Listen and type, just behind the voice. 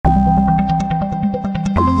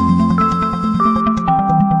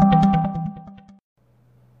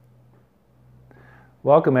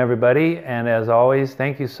Welcome everybody, and as always,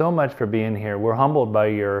 thank you so much for being here. We're humbled by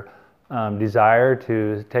your desire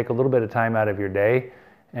to take a little bit of time out of your day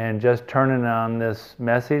and just turning on this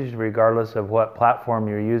message regardless of what platform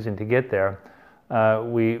you're using to get there.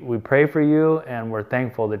 We pray for you and we're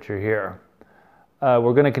thankful that you're here.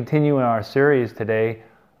 We're going to continue in our series today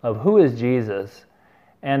of Who is Jesus?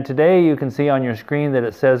 And today you can see on your screen that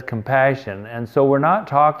it says compassion. And so we're not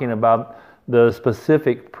talking about the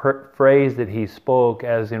specific phrase that he spoke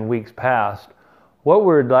as in weeks past.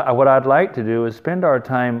 What I'd like to do is spend our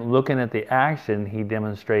time looking at the action he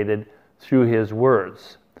demonstrated through his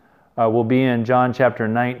words. We'll be in John chapter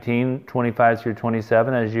 19, 25 through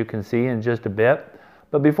 27, as you can see in just a bit.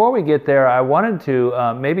 But before we get there, I wanted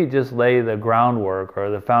to maybe just lay the groundwork or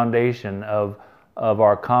the foundation of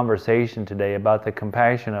our conversation today about the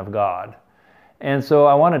compassion of God. And so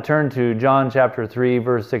I want to turn to John chapter 3,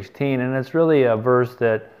 verse 16, and it's really a verse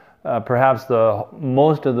that perhaps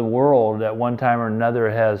most of the world at one time or another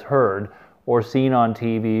has heard or seen on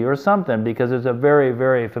TV or something, because it's a very,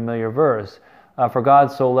 very familiar verse. For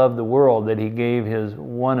God so loved the world that he gave his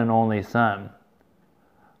one and only Son.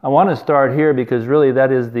 I want to start here because really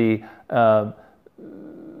that is the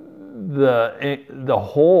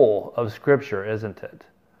whole of Scripture, isn't it?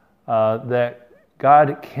 That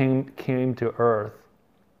God came to earth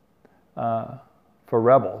for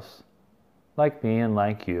rebels like me and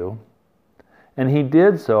like you. And he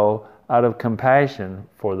did so out of compassion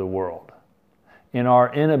for the world. In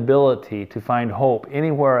our inability to find hope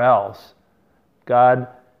anywhere else, God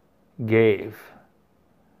gave.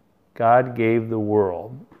 God gave the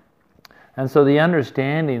world. And so the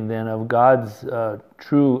understanding then of God's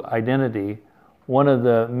true identity, one of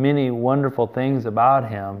the many wonderful things about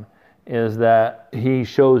him is that he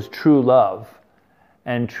shows true love.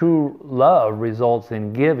 And true love results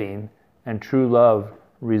in giving, and true love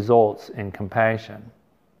results in compassion.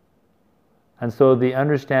 And so the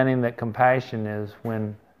understanding that compassion is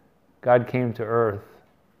when God came to earth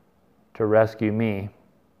to rescue me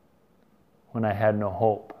when I had no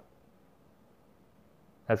hope.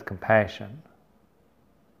 That's compassion.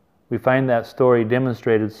 We find that story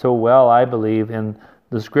demonstrated so well, I believe, in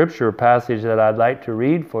the scripture passage that I'd like to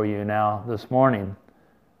read for you now this morning.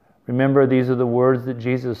 Remember, these are the words that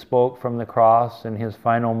Jesus spoke from the cross in his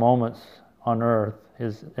final moments on earth,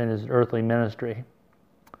 in his earthly ministry.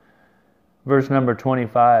 Verse number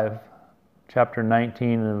 25, chapter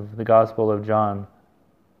 19 of the Gospel of John.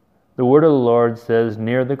 The word of the Lord says,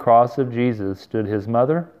 "Near the cross of Jesus stood his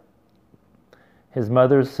mother's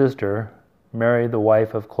sister, Mary the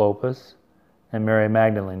wife of Clopas, and Mary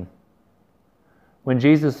Magdalene. When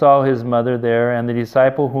Jesus saw his mother there and the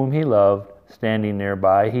disciple whom he loved standing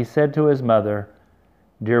nearby, he said to his mother,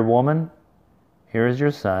 'Dear woman, here is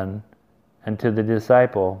your son,' and to the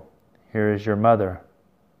disciple, 'Here is your mother.'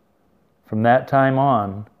 From that time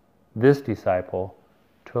on, this disciple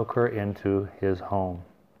took her into his home."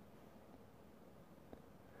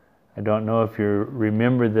 I don't know if you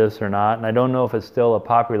remember this or not, and I don't know if it's still a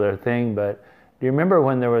popular thing, but do you remember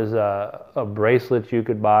when there was a bracelet you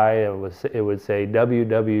could buy? It would say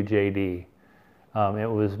WWJD.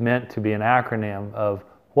 It was meant to be an acronym of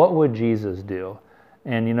what would Jesus do?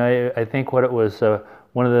 And you know, I think what it was,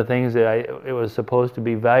 one of the things that it was supposed to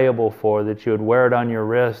be valuable for, that you would wear it on your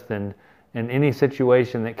wrist, and in any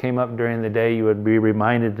situation that came up during the day, you would be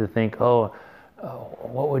reminded to think,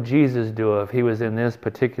 what would Jesus do if he was in this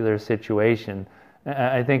particular situation?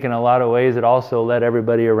 I think in a lot of ways it also let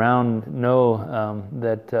everybody around know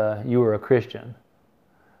that you were a Christian.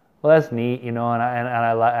 Well, that's neat, you know, and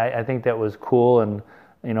I think that was cool, and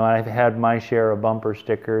you know, I've had my share of bumper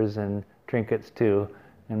stickers and trinkets too,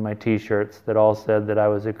 and my T-shirts that all said that I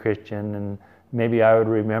was a Christian, and maybe I would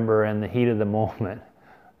remember in the heat of the moment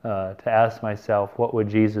to ask myself, what would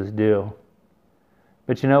Jesus do?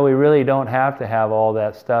 But you know, we really don't have to have all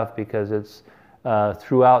that stuff, because it's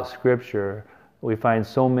throughout Scripture we find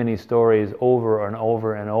so many stories over and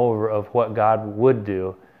over and over of what God would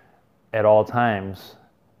do at all times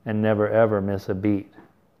and never ever miss a beat.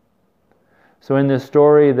 So in this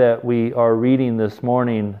story that we are reading this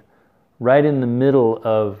morning, right in the middle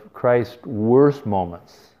of Christ's worst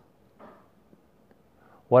moments,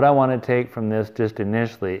 what I want to take from this just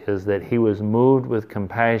initially is that he was moved with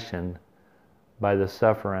compassion by the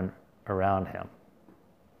suffering around him.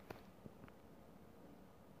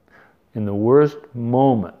 In the worst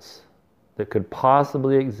moments that could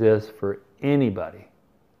possibly exist for anybody,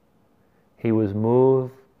 he was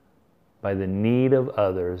moved by the need of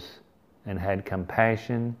others and had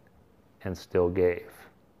compassion and still gave.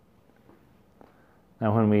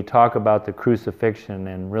 Now, when we talk about the crucifixion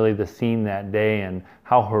and really the scene that day and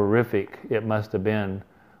how horrific it must have been,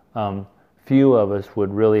 few of us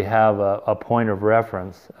would really have a point of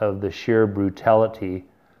reference of the sheer brutality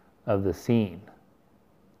of the scene.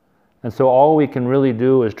 And so all we can really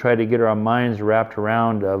do is try to get our minds wrapped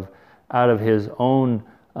around out of his own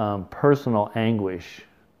personal anguish.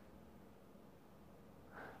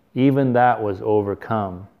 Even that was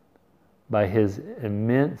overcome by his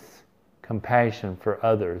immense compassion for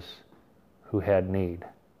others who had need.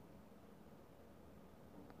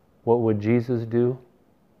 What would Jesus do?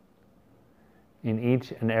 In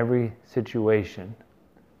each and every situation,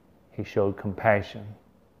 he showed compassion.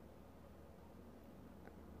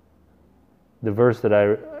 The verse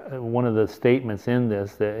one of the statements in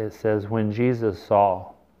this, that it says, when Jesus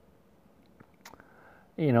saw,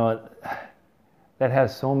 that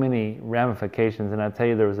has so many ramifications. And I tell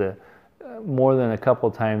you, there was more than a couple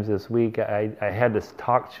times this week, I had to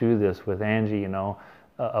talk through this with Angie,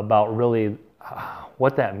 about really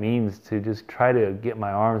what that means to just try to get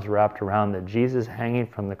my arms wrapped around that Jesus hanging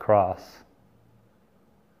from the cross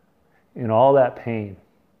in all that pain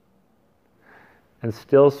and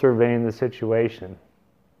still surveying the situation,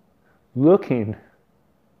 looking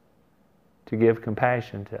to give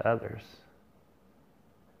compassion to others.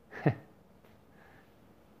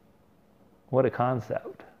 What a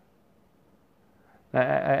concept.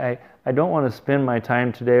 I don't want to spend my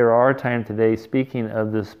time today or our time today speaking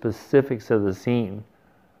of the specifics of the scene,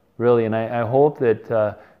 really. And I hope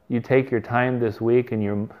that you take your time this week and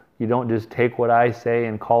you don't just take what I say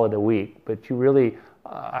and call it a week, but you really,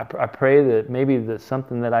 I pray that maybe that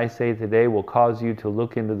something that I say today will cause you to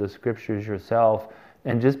look into the scriptures yourself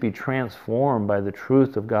and just be transformed by the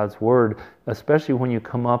truth of God's word, especially when you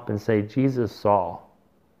come up and say, Jesus saw.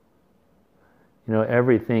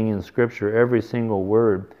 Everything in Scripture, every single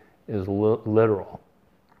word is literal.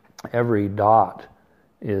 Every dot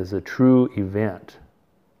is a true event.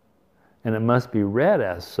 And it must be read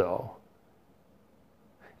as so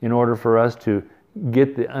in order for us to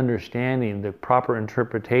get the understanding, the proper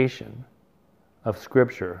interpretation of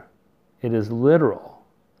Scripture. It is literal,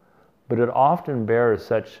 but it often bears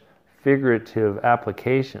such figurative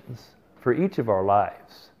applications for each of our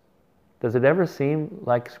lives. Does it ever seem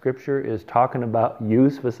like Scripture is talking about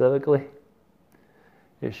you specifically?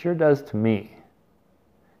 It sure does to me.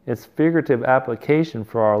 It's figurative application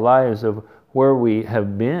for our lives of where we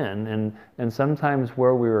have been and sometimes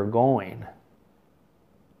where we are going.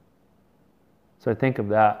 So I think of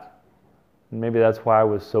that. And maybe that's why I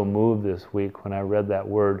was so moved this week when I read that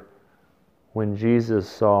word, when Jesus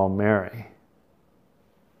saw Mary.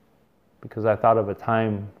 Because I thought of a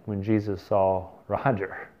time when Jesus saw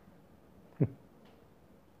Roger.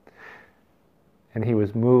 And he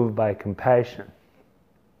was moved by compassion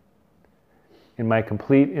in my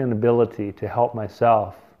complete inability to help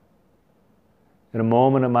myself. In a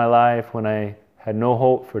moment of my life when I had no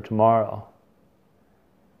hope for tomorrow,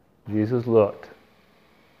 Jesus looked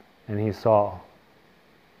and he saw.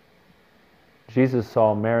 Jesus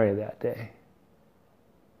saw Mary that day,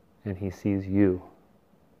 and he sees you.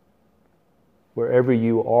 Wherever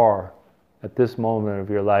you are at this moment of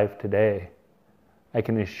your life today, I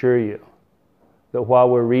can assure you that while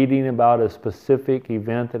we're reading about a specific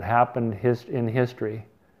event that happened in history,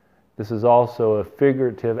 this is also a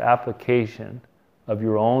figurative application of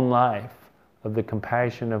your own life, of the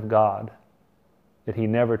compassion of God, that he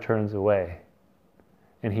never turns away.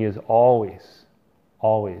 And he is always,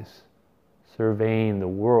 always surveying the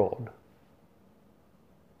world.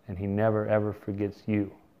 And he never, ever forgets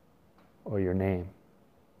you or your name.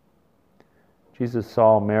 Jesus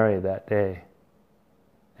saw Mary that day,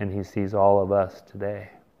 and he sees all of us today.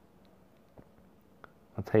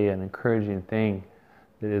 I'll tell you an encouraging thing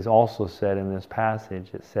that is also said in this passage.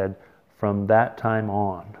 It said, from that time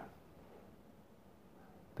on,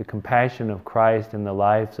 the compassion of Christ in the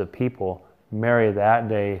lives of people, Mary that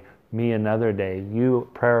day, me another day, you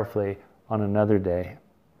prayerfully on another day.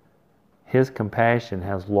 His compassion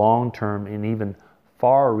has long-term and even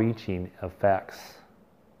far-reaching effects.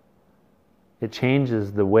 It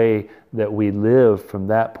changes the way that we live from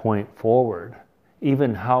that point forward,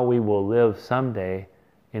 even how we will live someday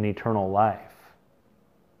in eternal life.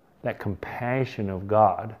 That compassion of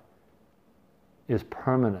God is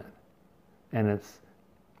permanent, and it's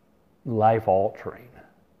life-altering.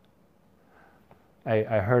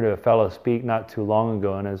 I heard a fellow speak not too long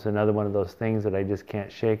ago, and it's another one of those things that I just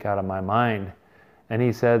can't shake out of my mind. And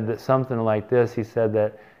he said that something like this. He said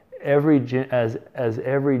that as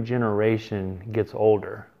every generation gets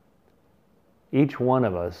older, each one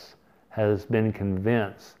of us has been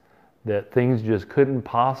convinced that things just couldn't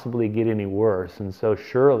possibly get any worse, and so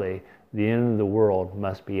surely the end of the world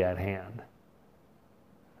must be at hand.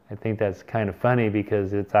 I think that's kind of funny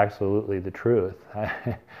because it's absolutely the truth.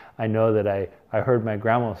 I know that I heard my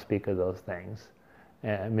grandma speak of those things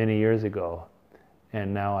many years ago,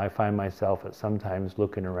 and now I find myself at sometimes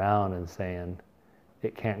looking around and saying,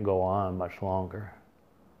 it can't go on much longer.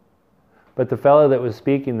 But the fellow that was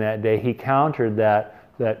speaking that day, he countered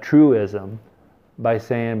that truism by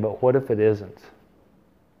saying, but what if it isn't?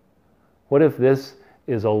 What if this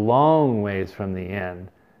is a long ways from the end?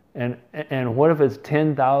 And what if it's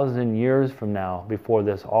 10,000 years from now before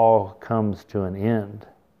this all comes to an end?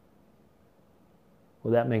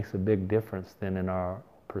 Well, that makes a big difference then in our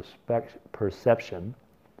perception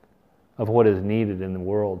of what is needed in the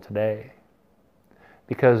world today.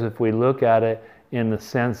 Because if we look at it in the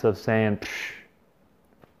sense of saying,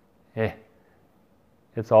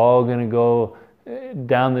 it's all going to go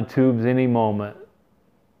down the tubes any moment,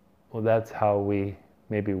 well, that's how we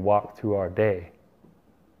maybe walk through our day,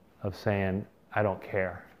 of saying, I don't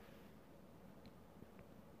care.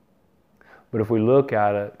 But if we look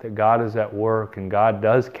at it, that God is at work and God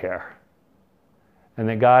does care, and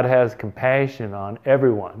that God has compassion on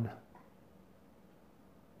everyone,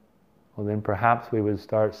 well, then perhaps we would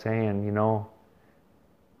start saying,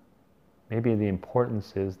 maybe the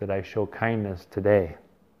importance is that I show kindness today.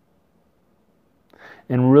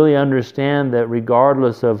 And really understand that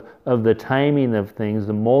regardless of the timing of things,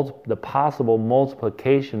 the possible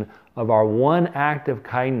multiplication of our one act of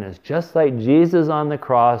kindness, just like Jesus on the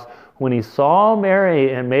cross, when he saw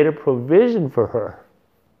Mary and made a provision for her,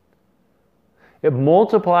 it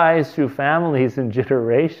multiplies through families and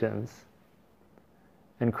generations.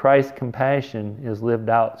 And Christ's compassion is lived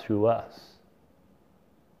out through us.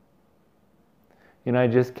 I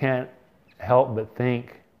just can't help but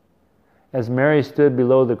think, as Mary stood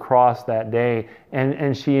below the cross that day,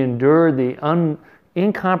 and she endured the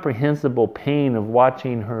incomprehensible pain of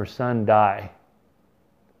watching her son die,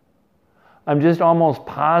 I'm just almost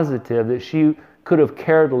positive that she could have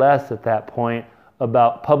cared less at that point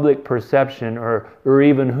about public perception or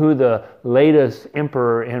even who the latest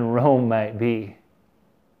emperor in Rome might be.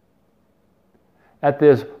 At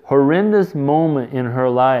this horrendous moment in her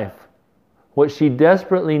life, what she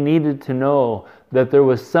desperately needed to know, that there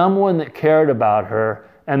was someone that cared about her,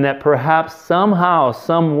 and that perhaps somehow,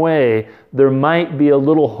 some way, there might be a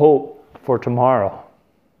little hope for tomorrow.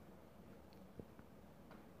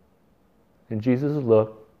 And Jesus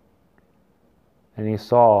looked, and he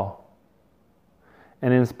saw,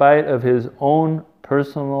 and in spite of his own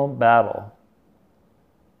personal battle,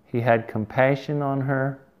 he had compassion on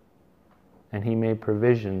her, and he made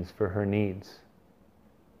provisions for her needs.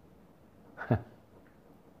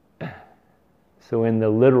 So in the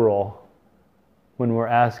literal, when we're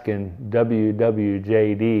asking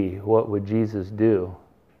WWJD, what would Jesus do?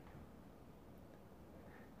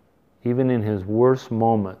 Even in his worst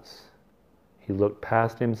moments, he looked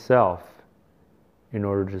past himself in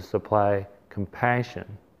order to supply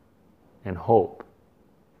compassion and hope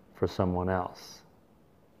for someone else.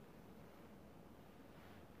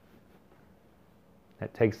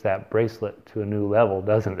 That takes that bracelet to a new level,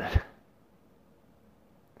 doesn't it?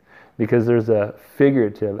 Because there's a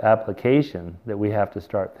figurative application that we have to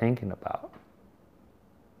start thinking about.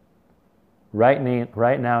 Right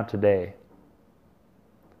now, today,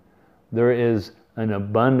 there is an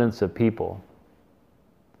abundance of people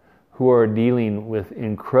who are dealing with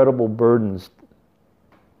incredible burdens,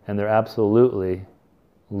 and they're absolutely,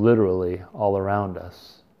 literally all around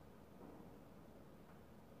us.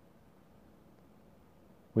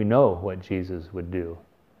 We know what Jesus would do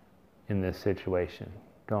in this situation,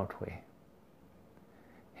 don't we?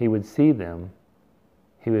 He would see them,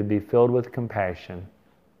 he would be filled with compassion,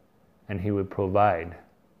 and he would provide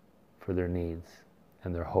for their needs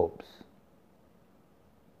and their hopes.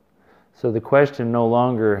 So the question no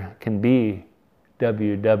longer can be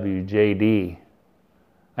WWJD.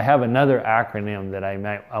 I have another acronym that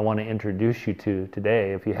I want to introduce you to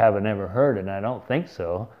today if you haven't ever heard it, and I don't think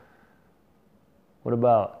so. What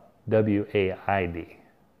about WAID?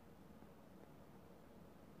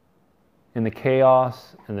 In the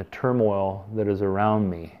chaos and the turmoil that is around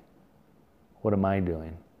me, what am I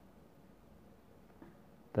doing?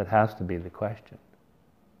 That has to be the question.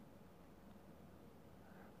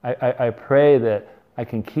 I pray that I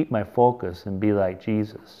can keep my focus and be like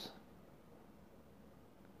Jesus.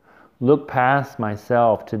 Look past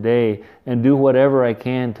myself today and do whatever I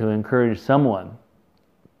can to encourage someone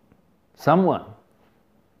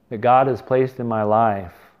that God has placed in my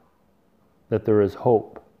life, that there is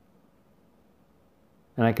hope.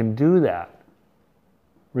 And I can do that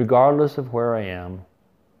regardless of where I am,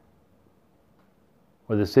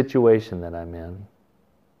 or the situation that I'm in,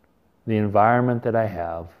 the environment that I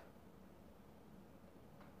have,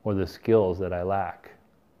 or the skills that I lack.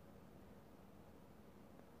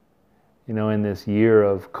 You know, in this year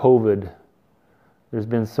of COVID, there's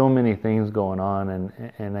been so many things going on,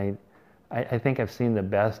 and I think I've seen the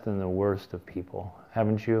best and the worst of people,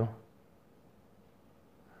 haven't you?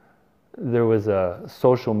 There was a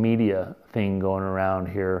social media thing going around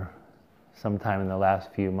here sometime in the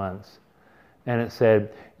last few months, and it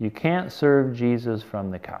said, you can't serve Jesus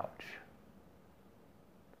from the couch.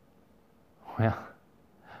 Well,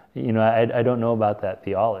 you know, I don't know about that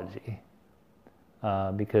theology,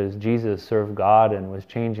 because Jesus served God and was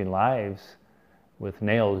changing lives with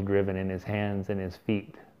nails driven in his hands and his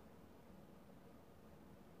feet.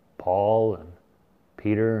 Paul and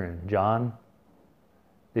Peter and John,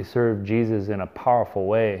 they served Jesus in a powerful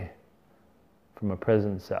way from a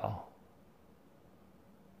prison cell.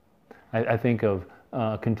 I think of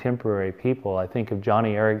contemporary people. I think of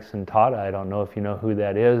Johnny Erickson Tata. I don't know if you know who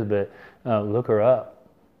that is, but look her up.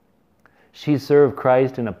 She served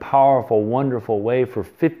Christ in a powerful, wonderful way for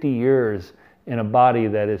 50 years in a body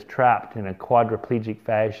that is trapped in a quadriplegic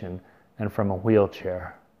fashion and from a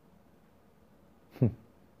wheelchair.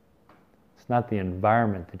 It's not the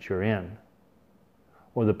environment that you're in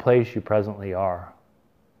or the place you presently are.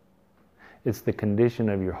 It's the condition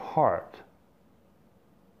of your heart.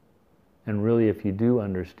 And really, if you do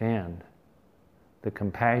understand the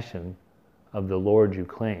compassion of the Lord you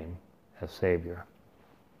claim as Savior.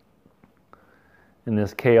 In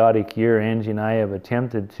this chaotic year, Angie and I have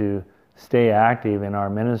attempted to stay active in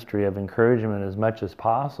our ministry of encouragement as much as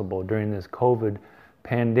possible during this COVID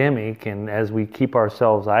pandemic, and as we keep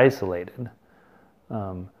ourselves isolated.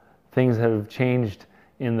 Things have changed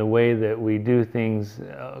in the way that we do things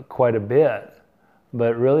quite a bit,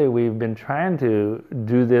 but really we've been trying to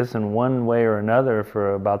do this in one way or another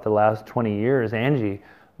for about the last 20 years. Angie,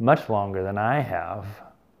 much longer than I have.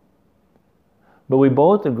 But we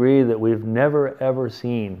both agree that we've never ever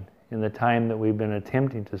seen, in the time that we've been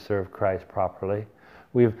attempting to serve Christ properly,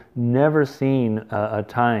 we've never seen a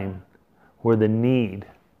time where the need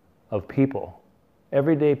of people,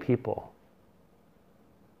 everyday people,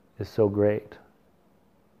 is so great.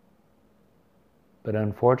 But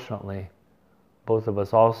unfortunately, both of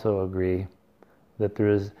us also agree that there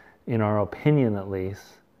is, in our opinion at least,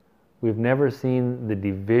 we've never seen the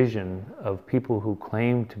division of people who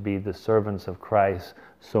claim to be the servants of Christ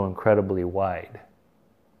so incredibly wide.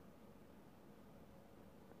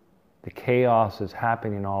 The chaos is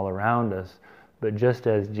happening all around us, but just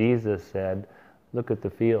as Jesus said, look at the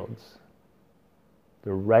fields.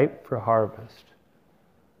 They're ripe for harvest,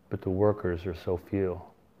 but the workers are so few.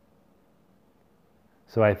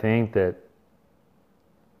 So I think that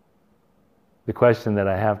the question that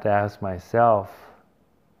I have to ask myself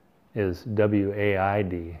is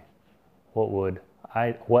WAID.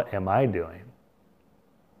 What am I doing?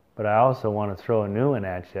 But I also want to throw a new one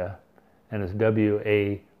at you, and it's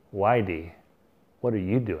WAYD. What are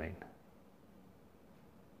you doing?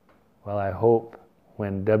 Well, I hope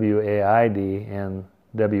when WAID and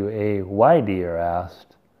WAYD are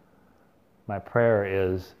asked, my prayer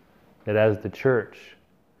is that as the church,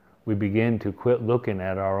 we begin to quit looking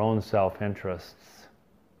at our own self-interests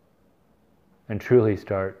and truly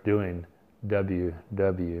start doing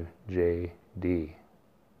WWJD.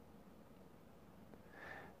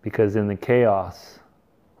 Because in the chaos,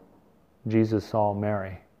 Jesus saw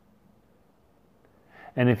Mary.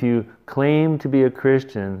 And if you claim to be a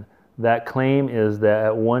Christian, that claim is that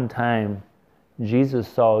at one time, Jesus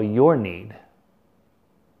saw your need,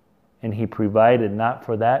 and he provided not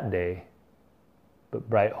for that day, but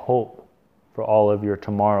bright hope for all of your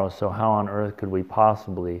tomorrows. So how on earth could we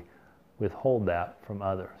possibly withhold that from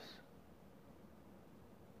others?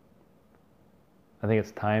 I think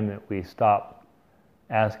it's time that we stop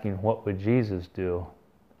asking what would Jesus do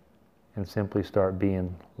and simply start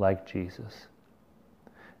being like Jesus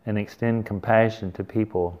and extend compassion to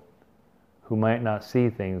people who might not see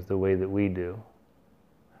things the way that we do.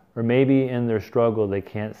 Or maybe in their struggle they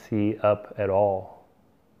can't see up at all,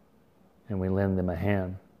 and we lend them a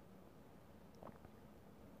hand.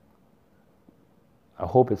 I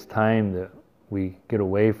hope it's time that we get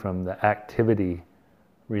away from the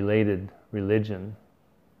activity-related religion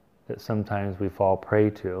that sometimes we fall prey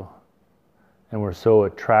to, and we're so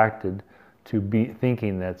attracted to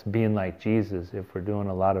thinking that's being like Jesus if we're doing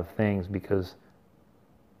a lot of things, because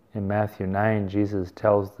in Matthew 9, Jesus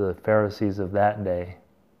tells the Pharisees of that day,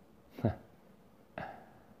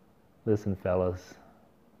 listen, fellas,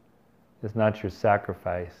 it's not your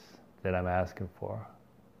sacrifice that I'm asking for.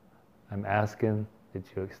 I'm asking that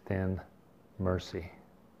you extend mercy.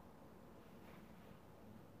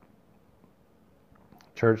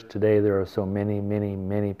 Church, today there are so many, many,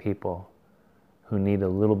 many people who need a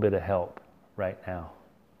little bit of help right now.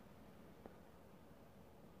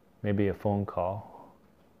 Maybe a phone call.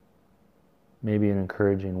 Maybe an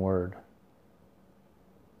encouraging word.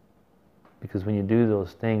 Because when you do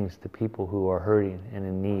those things to people who are hurting and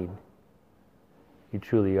in need, you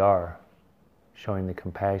truly are showing the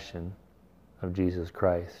compassion of Jesus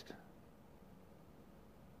Christ.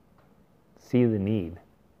 See the need.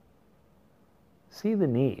 See the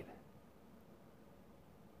need.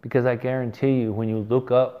 Because I guarantee you, when you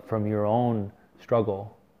look up from your own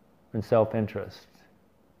struggle and self-interest,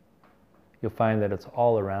 you'll find that it's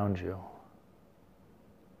all around you.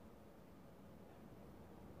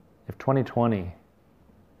 If 2020,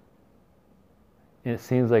 it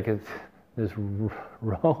seems like it's this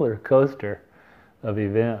roller coaster of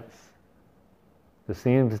events that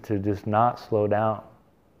seems to just not slow down.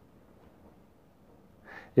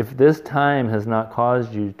 If this time has not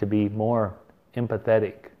caused you to be more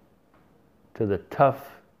empathetic to the tough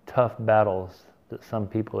battles that some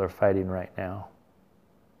people are fighting right now,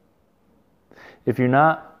 if you're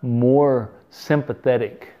not more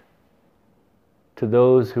sympathetic to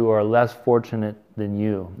those who are less fortunate than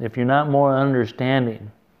you, if you're not more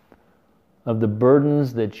understanding of the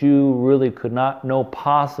burdens that you really could not know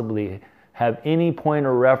possibly have any point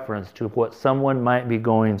of reference to what someone might be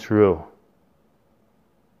going through,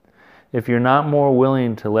 if you're not more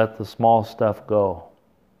willing to let the small stuff go,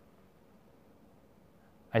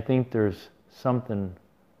 I think there's something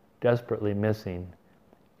desperately missing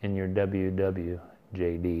in your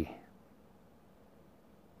WWJD.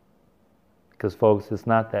 Because folks, it's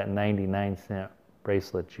not that 99-cent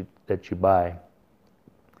bracelet that you buy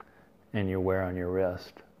and you wear on your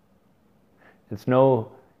wrist. It's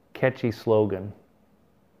no catchy slogan,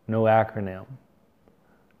 no acronym,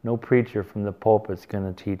 no preacher from the pulpit's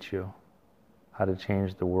going to teach you how to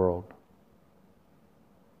change the world.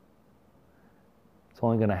 It's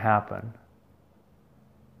only going to happen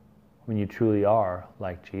when you truly are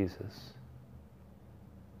like Jesus.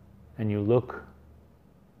 And you look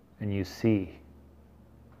and you see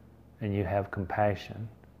and you have compassion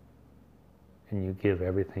and you give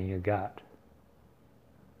everything you got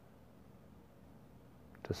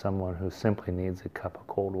to someone who simply needs a cup of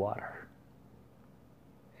cold water.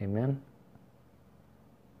 Amen?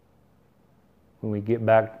 When we get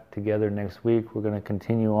back together next week, we're going to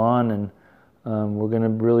continue on, and we're going to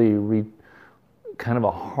really read kind of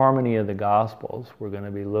a harmony of the Gospels. We're going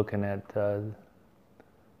to be looking at the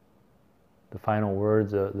final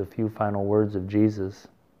words, the few final words of Jesus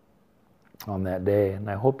on that day. And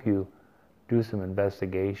I hope you do some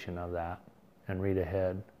investigation of that and read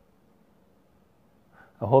ahead.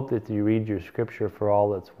 I hope that you read your scripture for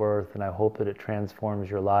all it's worth, and I hope that it transforms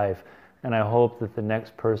your life. And I hope that the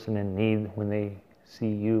next person in need, when they see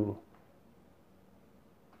you,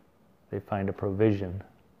 they find a provision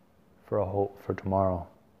for a hope for tomorrow.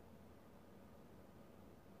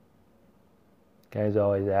 Guys, I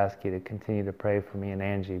always ask you to continue to pray for me and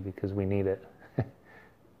Angie because we need it.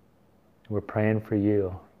 We're praying for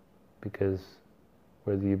you because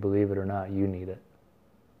whether you believe it or not, you need it.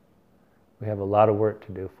 We have a lot of work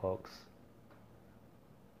to do, folks.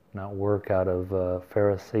 Not work out of a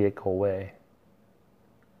Pharisaical way,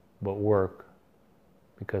 but work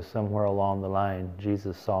because somewhere along the line,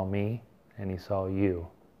 Jesus saw me and he saw you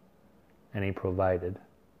and he provided.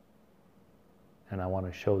 And I want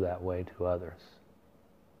to show that way to others.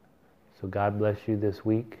 So God bless you this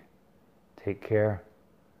week. Take care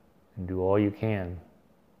and do all you can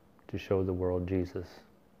to show the world Jesus.